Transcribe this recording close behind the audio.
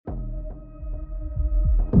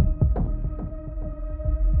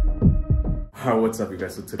Hi, what's up you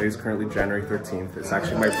guys? So today's currently January 13th. It's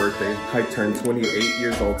actually my birthday. I turned 28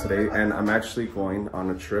 years old today and I'm actually going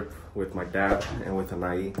on a trip with my dad and with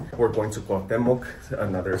Anai. We're going to Cuauhtemoc,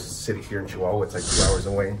 another city here in Chihuahua. It's like 2 hours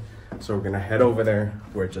away. So we're gonna head over there.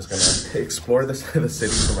 We're just gonna explore the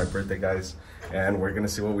city for my birthday, guys. And we're gonna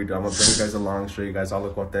see what we do. I'm gonna bring you guys along, show you guys all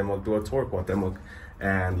of Cuauhtemoc, do a tour of Cuauhtemoc,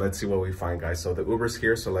 and let's see what we find, guys. So the Uber's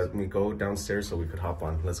here, so let me go downstairs so we could hop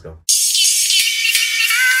on. Let's go.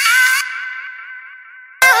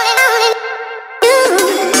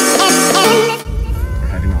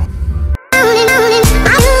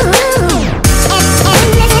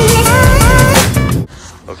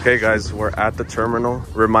 Okay guys, we're at the terminal.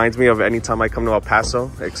 Reminds me of any time I come to El Paso,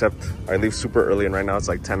 except I leave super early and right now it's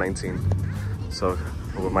like 10:19. So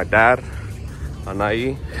we're with my dad,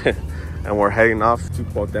 Anai, and we're heading off to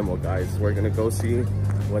Cuauhtemoc, guys. We're gonna go see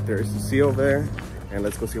what there is to see over there, and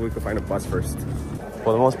let's go see if we can find a bus first.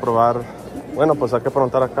 Podemos probar. Bueno, pues hay que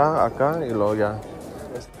preguntar acá y luego ya.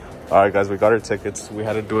 All right guys, we got our tickets. We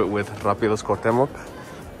had to do it with Rápidos Cuauhtemoc,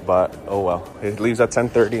 but oh well. It leaves at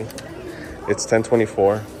 10:30. It's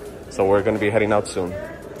 10:24, so we're gonna be heading out soon.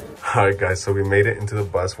 All right guys, so we made it into the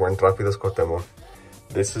bus. We're in Rápidos Cuauhtemoc.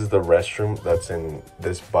 This is the restroom that's in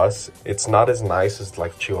this bus. It's not as nice as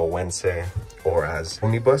like Chihuahuense or as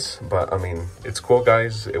Unibus, but I mean, it's cool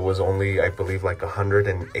guys. It was only, I believe, like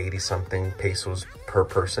 180 something pesos per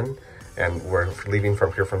person. And we're leaving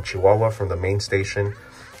from here from Chihuahua, from the main station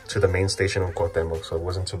to the main station in Cuauhtemoc. So it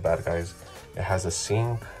wasn't too bad, guys. It has a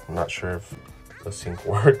sink. I'm not sure if the sink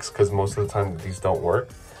works because most of the time these don't work,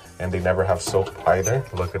 and they never have soap either.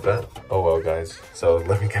 Look at that. Oh well guys, so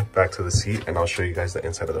let me get back to the seat and I'll show you guys the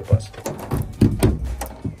inside of the bus.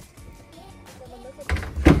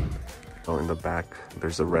 So in the back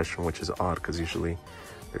there's a restroom, which is odd because usually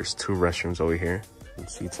there's two restrooms over here and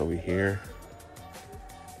seats over here.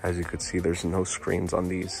 As you could see, there's no screens on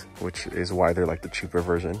these, which is why they're like the cheaper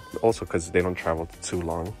version. Also because they don't travel too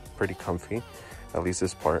long. Pretty comfy, at least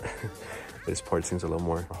this part. This part seems a little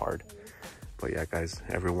more hard. But yeah, guys,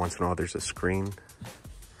 every once in a while there's a screen.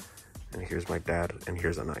 And here's my dad, and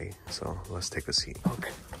here's Anai. So let's take a seat. Okay.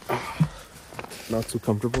 Not too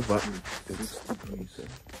comfortable, but it's...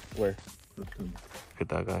 Where? Look at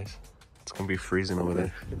that, guys. It's gonna be freezing over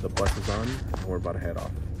there. The bus is on, and we're about to head off.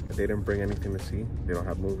 They didn't bring anything to see. They don't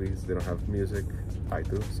have movies, they don't have music. I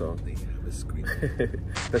do, so... They have a screen.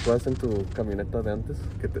 ¿Te acuerdas en tu camioneta de antes?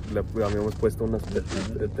 Que le habíamos puesto unas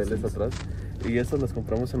teles atrás. Y esas las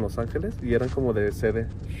compramos en Los Ángeles y eran como de CD.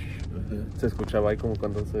 Se escuchaba ahí como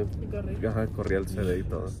cuando se corría el CD y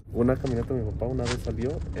todo. Una camioneta de mi papá una vez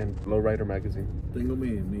salió en Lowrider Magazine. Tengo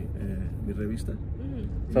mi revista.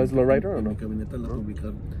 ¿Sabes Lowrider o no? Mi camioneta la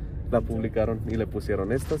publicaron. La publicaron y le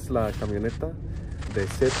pusieron, esta es la camioneta de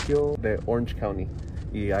Sergio de Orange County.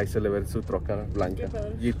 Y ahí se le ve su troca blanca.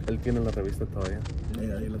 Y él tiene la revista todavía.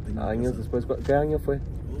 Ahí la tengo. Años después. ¿Qué año fue?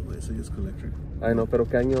 Oh, ese ya es collector. Ay, no, pero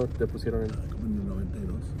 ¿qué año te pusieron en? Como en el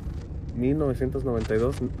 92.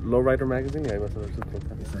 1992, Lowrider Magazine, y ahí vas a ver su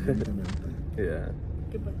troca. Yeah.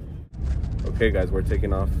 Okay guys, we're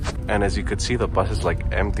taking off. And as you could see, the bus is like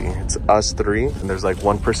empty. It's us three, and there's like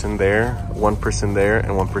one person there, one person there,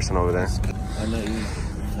 and one person over there. How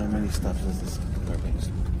many stops does this car make?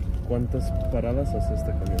 ¿Cuántas paradas hace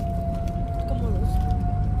este camión? Como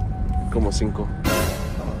 2. Como 5.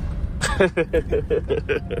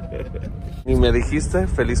 Ni me dijiste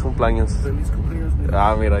feliz cumpleaños. Feliz cumpleaños.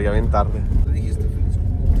 Ah, mira, ya bien tarde. ¿Me dijiste feliz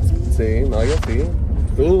cumpleaños? Sí, no, yo sí.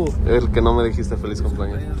 Tú, el que no me dijiste feliz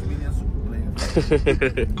cumpleaños.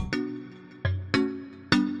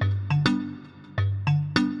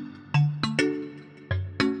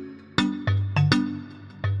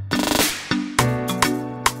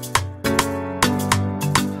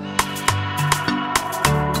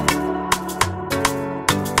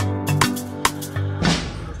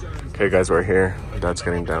 Okay guys, we're here. Dad's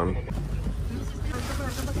getting down.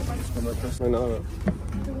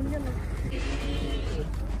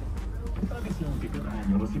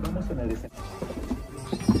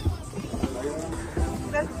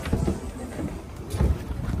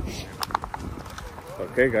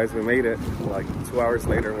 Okay guys, we made it. Like 2 hours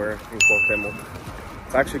later, we're in Cuauhtemoc.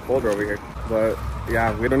 It's actually colder over here, but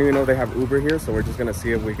yeah, we don't even know they have Uber here, so we're just gonna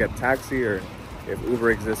see if we get taxi or if Uber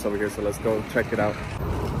exists over here. So let's go check it out.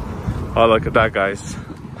 Oh, look at that, guys.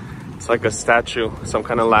 It's like a statue, some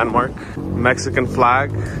kind of landmark. Mexican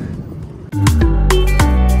flag.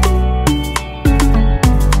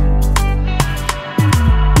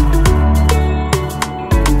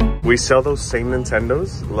 We sell those same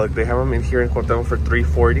Nintendos. Look, they have them in here in Cuauhtemoc for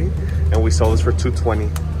 $340, and we sell this for $220.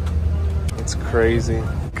 It's crazy.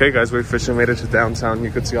 Okay guys, we officially made it to downtown.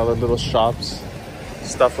 You could see all the little shops,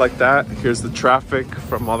 stuff like that. Here's the traffic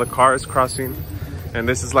from all the cars crossing. And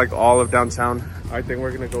this is like all of downtown. I think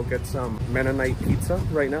we're gonna go get some Mennonite pizza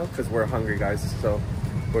right now because we're hungry, guys. So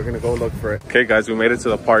we're gonna go look for it. Okay guys, we made it to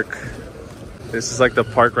the park. This is like the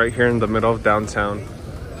park right here in the middle of downtown.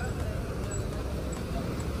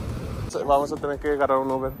 Vamos a tener que agarrar un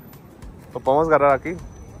Uber. ¿Lo podemos agarrar aquí?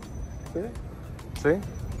 Sí?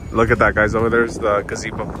 Look at that, guys. Over there's the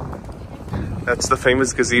gazebo. That's the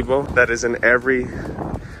famous gazebo that is in every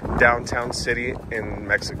downtown city in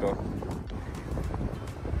Mexico.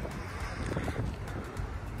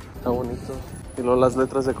 Está bonito. Y luego las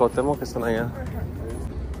letras de Cuauhtemoc que están allá.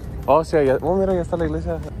 Oh, sí, allá. Oh, mira, ya está la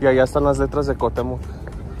iglesia. Y allá están las letras de Cuauhtemoc.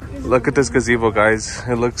 Look at this gazebo, guys.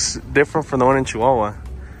 It looks different from the one in Chihuahua.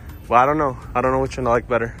 Well, I don't know. I don't know which one I like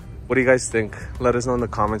better. What do you guys think? Let us know in the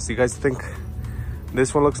comments. Do you guys think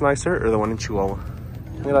this one looks nicer or the one in Chihuahua?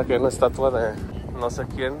 Mira que hay una estatua de no sé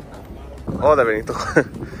quién. Oh, de Benito.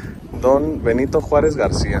 Don Benito Juárez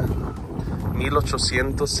García.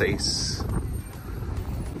 1806.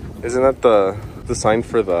 Isn't that the sign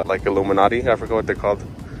for the like Illuminati? I forgot what they're called.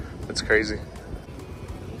 It's crazy.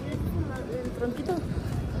 Tronquito.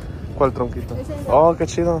 ¿Cuál tronquito? Oh, qué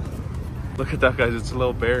chido. Look at that, guys. It's a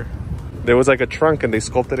little bear. There was like a trunk and they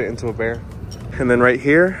sculpted it into a bear. And then right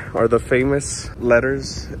here are the famous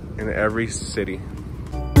letters in every city.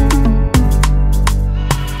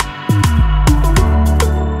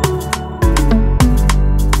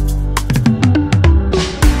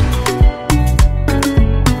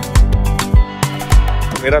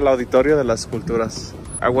 Mira el auditorio de las culturas.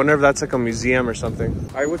 I wonder if that's like a museum or something.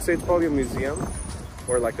 I would say it's probably a museum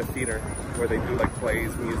or like a theater where they do like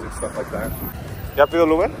plays, music, stuff like that. ¿Ya pido el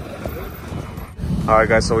Uber? Alright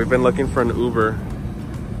guys, so we've been looking for an Uber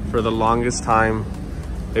for the longest time.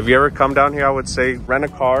 If you ever come down here, I would say rent a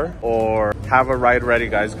car or have a ride ready,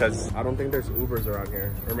 guys, because I don't think there's Ubers around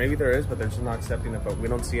here. Or maybe there is, but they're just not accepting it, but we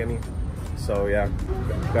don't see any. So yeah,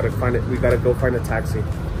 gotta find it. We gotta go find a taxi.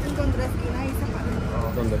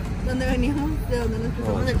 ¿Dónde? ¿Dónde veníamos? ¿De dónde nos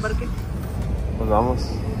cruzamos del parque? Pues vamos.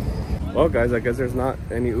 Well guys, I guess there's not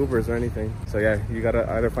any Ubers or anything. So yeah, you gotta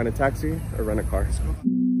either find a taxi or rent a car. Let's go.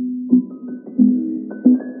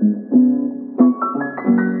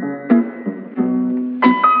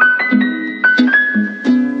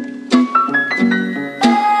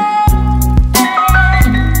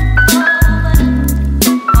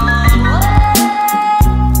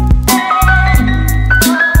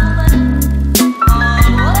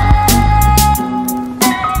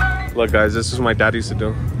 Look guys, this is what my dad used to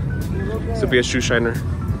do. To be a shoe shiner.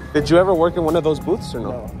 Did you ever work in one of those booths or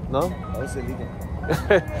no? No? I was illegal.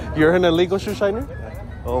 You're an illegal shoe shiner?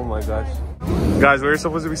 Oh my gosh. Guys, we were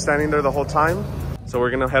supposed to be standing there the whole time. So we're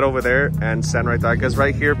gonna head over there and stand right there. I guess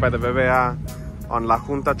right here by the BBA on La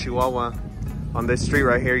Junta, Chihuahua. On this street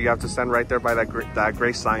right here, you have to stand right there by that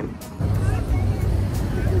gray sign.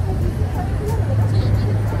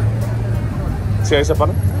 ¿Sí ahí se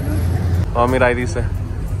para? Oh, mira, ahí dice.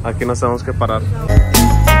 Aquí nos tenemos que parar.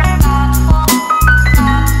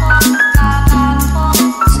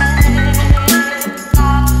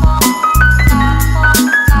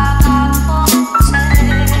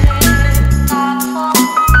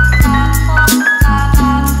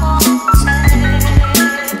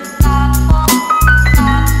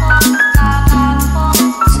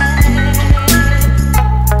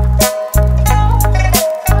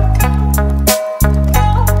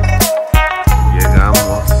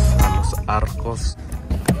 Arcos.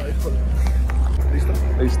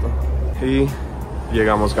 Listo. Y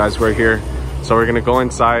llegamos, guys. We're here. So we're gonna go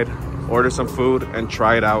inside, order some food, and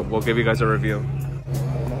try it out. We'll give you guys a review.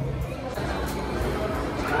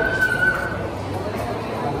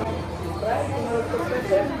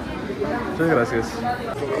 Gracias.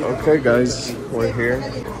 Okay, guys, we're here.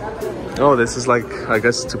 Oh, this is like, I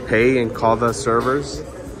guess, to pay and call the servers.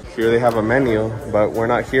 Here they have a menu, but we're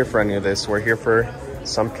not here for any of this. We're here for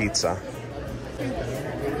some pizza.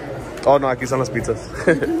 Oh no, aquí están las pizzas.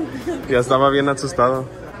 Ya estaba bien asustado.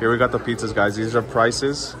 Here we got the pizzas, guys. These are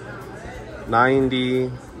prices.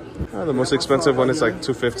 90. The most expensive one is like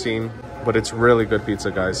 215, but it's really good pizza,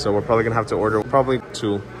 guys. So we're probably gonna have to order probably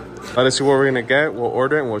 2. Let us see what we're gonna get. We'll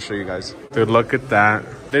order it and we'll show you guys. Dude, look at that.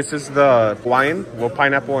 This is the Hawaiian, well,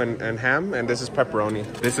 pineapple and ham, and this is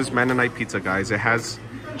pepperoni. This is Mennonite pizza, guys. It has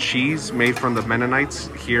cheese made from the Mennonites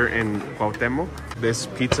here in Cuauhtemoc. This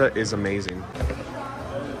pizza is amazing.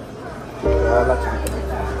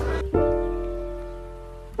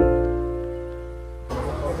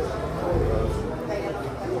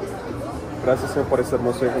 Gracias, Señor, por este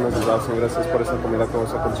hermoso día que nos has dado, Señor. Gracias por esta comida que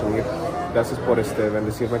vamos a consumir. Gracias por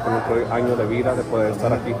bendecirme con otro año de vida, de poder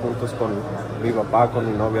estar aquí juntos con mi papá,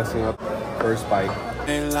 con mi novia, Señor. First bite.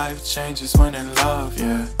 Life changes when in love,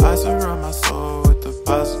 yeah. I surround my soul with the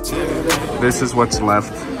positivity. This is what's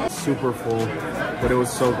left. Super full, but it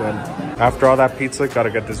was so good. After all that pizza, gotta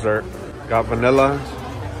get dessert. Got vanilla,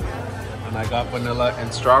 and I got vanilla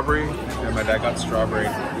and strawberry, and my dad got strawberry.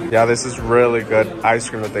 Yeah, this is really good ice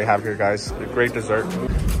cream that they have here, guys. A great dessert.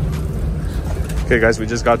 Okay, guys, we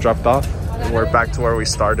just got dropped off. And we're back to where we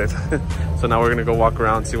started. So now we're gonna go walk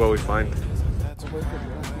around, see what we find.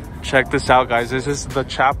 Check this out, guys. This is the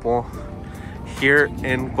chapel here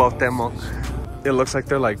in Cuauhtemoc. It looks like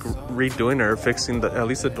they're like redoing or fixing at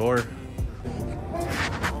least the door.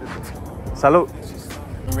 Salud.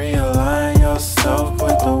 Realign yourself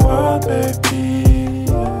with the world, baby.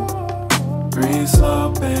 Breathe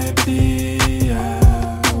slow, baby. Yeah.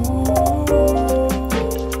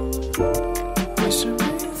 We should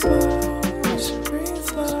breathe slow. We should breathe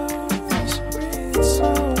slow. We should breathe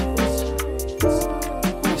slow.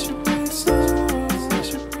 We should breathe slow. We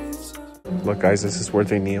should breathe slow. Look, guys, this is where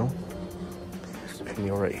they kneel. They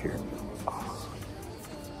kneel right here.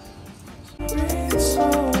 Breathe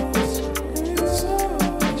slow.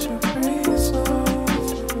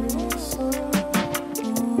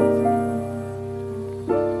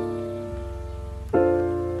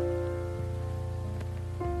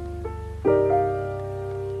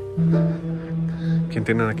 ¿Quién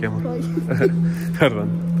tienen aquí, amor? Perdón.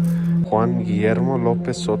 Juan Guillermo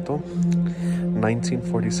López Soto,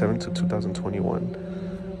 1947 to 2021.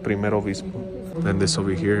 Primer obispo. And this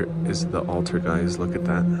over here is the altar, guys. Look at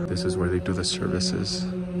that. This is where they do the services.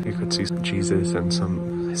 You could see Jesus and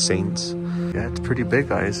some saints. Yeah, it's pretty big,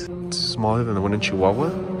 guys. It's smaller than the one in Chihuahua,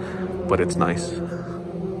 but it's nice.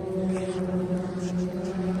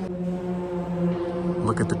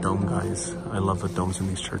 Look at the dome, guys. I love the domes in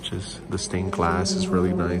these churches. The stained glass is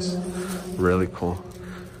really nice. Really cool.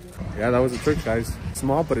 Yeah, that was a church, guys. It's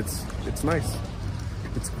small, but it's nice.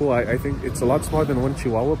 It's cool. I think it's a lot smaller than one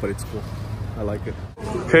Chihuahua, but it's cool. I like it.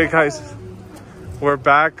 Okay, guys. We're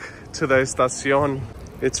back to the estacion.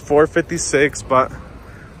 It's 4:56, but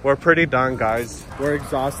we're pretty done, guys. We're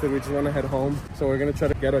exhausted. We just want to head home. So we're going to try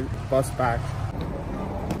to get a bus back.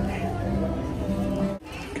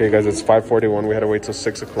 Okay, guys, it's 5:41. We had to wait till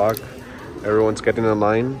 6 o'clock. Everyone's getting in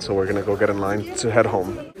line, so we're gonna go get in line to head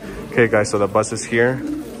home. Okay, guys, so the bus is here.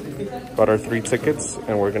 Got our 3 tickets,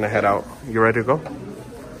 and we're gonna head out. You ready to go?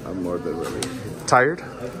 I'm more than ready. Tired?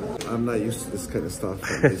 I'm not used to this kind of stuff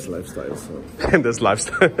and this lifestyle, so In this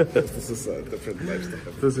lifestyle. this is a different lifestyle.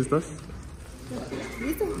 ¿Tú sí estás?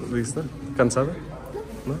 ¿Lista? ¿Cansada?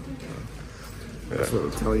 No? That's what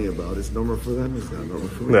I'm telling you about. It's normal for them, it's not normal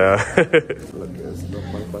for me. Yeah. Lo que es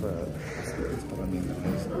normal para ustedes, para mí no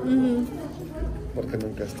es. Porque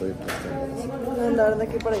nunca estoy prestando. Andar de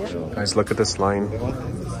aquí para allá. Guys, look at this line.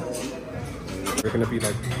 We're gonna be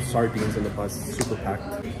like sardines in the bus, super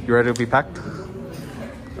packed. You ready to be packed?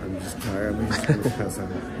 I'm just tired. I'm just gonna pass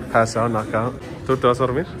out. Pass out, knock out. ¿Tú te vas a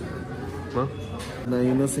dormir? ¿No? No,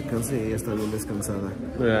 ella no se cansa y ella está bien descansada.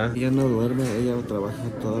 Yeah. Ella no duerme, ella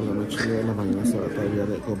trabaja toda la noche y en la mañana se va todavía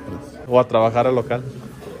de compras. O a trabajar al local.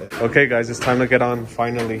 Okay, guys, it's time to get on,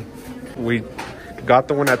 finally. We got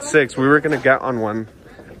the one at 6. We were gonna get on one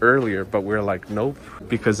earlier, but we're like, nope.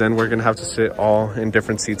 Because then we're gonna have to sit all in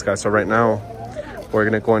different seats, guys. So right now, we're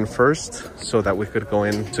gonna go in first so that we could go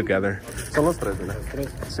in together. Son los tres, ¿no?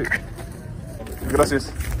 Sí.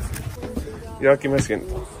 Gracias. Yo aquí me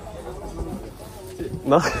siento.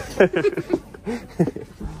 No?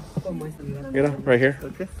 Mira, right here.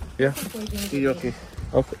 Okay. Yeah. Y yo aquí.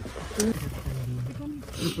 Okay.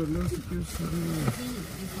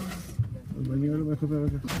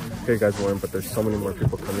 Okay, guys, we're in, but there's so many more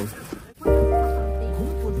people coming.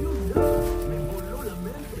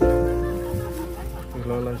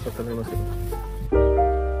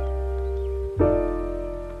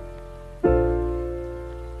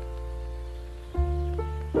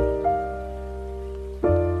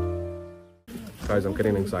 Guys, I'm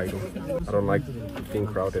getting anxiety. I don't like being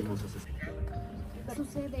crowded.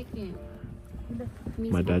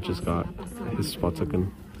 My dad just got his spot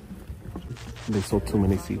taken. They sold too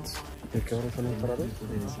many seats.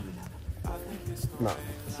 No.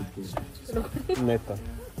 Neta.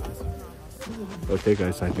 Okay,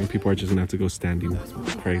 guys, I think people are just gonna have to go standing.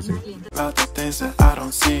 It's crazy. About the things that I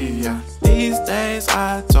don't see, yeah. These days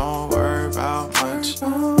I don't worry about much.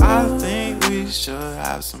 I think we should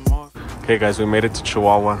have some more. Okay, guys, we made it to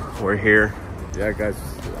Chihuahua. We're here. Yeah, guys,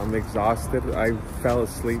 I'm exhausted. I fell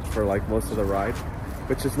asleep for like most of the ride,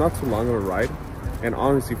 which is not too long of a ride. And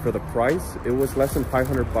honestly, for the price, it was less than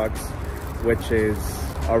 500 bucks, which is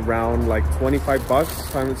around like 25 bucks,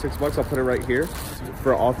 506 bucks. I'll put it right here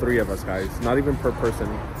for all three of us, guys, not even per person.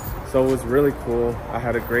 So it was really cool. I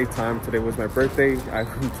had a great time. Today was my birthday. I'm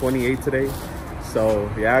 28 today. So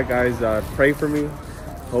yeah, guys, pray for me.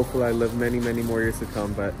 Hopefully I live many, many more years to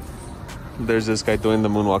come. But there's this guy doing the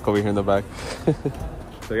moonwalk over here in the back.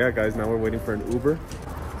 So yeah, guys, now we're waiting for an Uber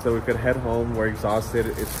so we could head home. We're exhausted.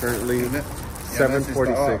 It's currently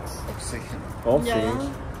 7:46. Oh,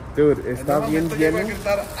 sí. Dude, está bien lleno.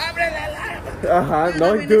 Ajá,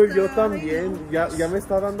 no, dude, yo también. Ya me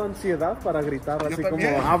está dando ansiedad para gritar, así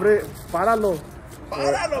como, abre, páralo.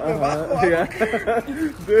 Páralo, me bajo. Yeah.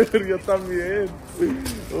 Dude, yo también.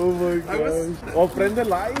 Oh my gosh. O prende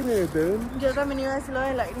el aire, dude. Yo también iba a decir lo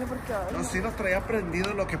del aire porque ahora. No, sí lo traía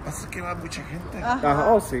prendido, lo que pasa es que va mucha gente.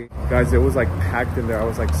 Oh, sí. Guys, it was like packed in there. I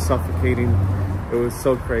was like suffocating. It was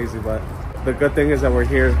so crazy, but the good thing is that we're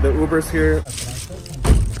here. The Uber's here.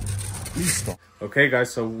 Listo. Okay,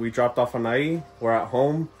 guys, so we dropped off Anai. We're at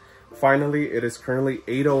home. Finally, it is currently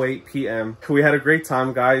 8:08 p.m. We had a great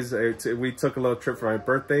time, guys. We took a little trip for my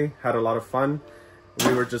birthday, had a lot of fun.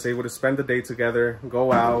 We were just able to spend the day together,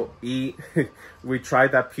 go out, eat. We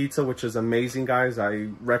tried that pizza, which is amazing, guys. I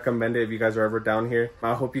recommend it if you guys are ever down here.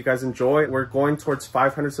 I hope you guys enjoy. We're going towards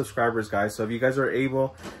 500 subscribers, guys. So if you guys are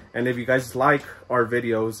able, and if you guys like our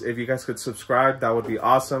videos, if you guys could subscribe, that would be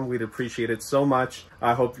awesome. We'd appreciate it so much.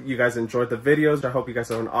 I hope you guys enjoyed the videos. I hope you guys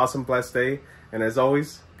have an awesome, blessed day. And as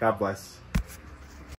always, God bless.